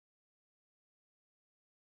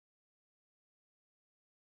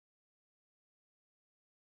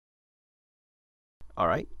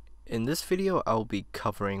Alright, in this video I'll be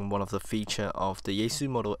covering one of the features of the Yaesu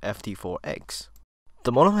model FT-4X.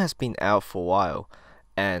 The model has been out for a while,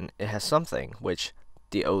 and it has something which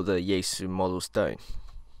the older Yaesu models don't.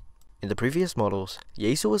 In the previous models,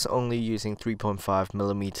 Yaesu was only using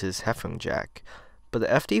 3.5mm headphone jack, but the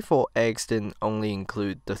FT-4X didn't only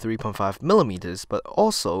include the 3.5mm but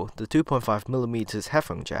also the 2.5mm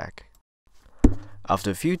headphone jack.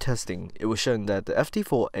 After a few testing, it was shown that the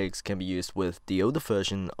FT-4X can be used with the older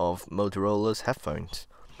version of Motorola's headphones.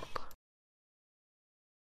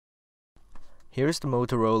 Here's the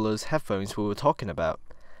Motorola's headphones we were talking about,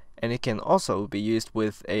 and it can also be used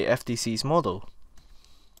with a FTC's model.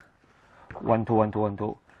 1 2 1 2 1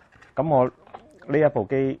 2， 咁我呢一部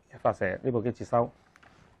機發射，呢部機接收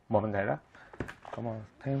冇問題啦。咁我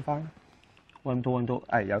聽翻 1 2 1 2，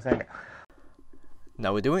 係有聲嘅。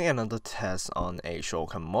 Now we're doing another test on a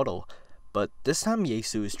shortcut model, but this time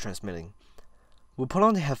Yaesu is transmitting. We'll put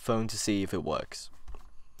on the headphone to see if it works.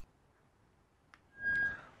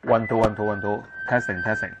 1 2 1 2 1 2， testing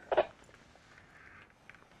testing。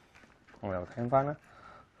我又聽翻啦。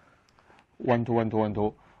1 2 1 2 1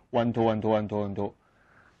 2。 1 2 1 2 1 2 1 2，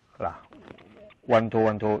 嗱 1 2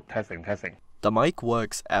 1 2 testing testing。 The mic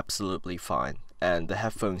works absolutely fine, and the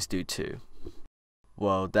headphones do too.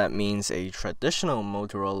 Well, that means a traditional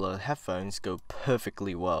Motorola headphones go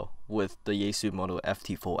perfectly well with the Yaesu model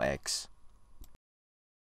FT-4X.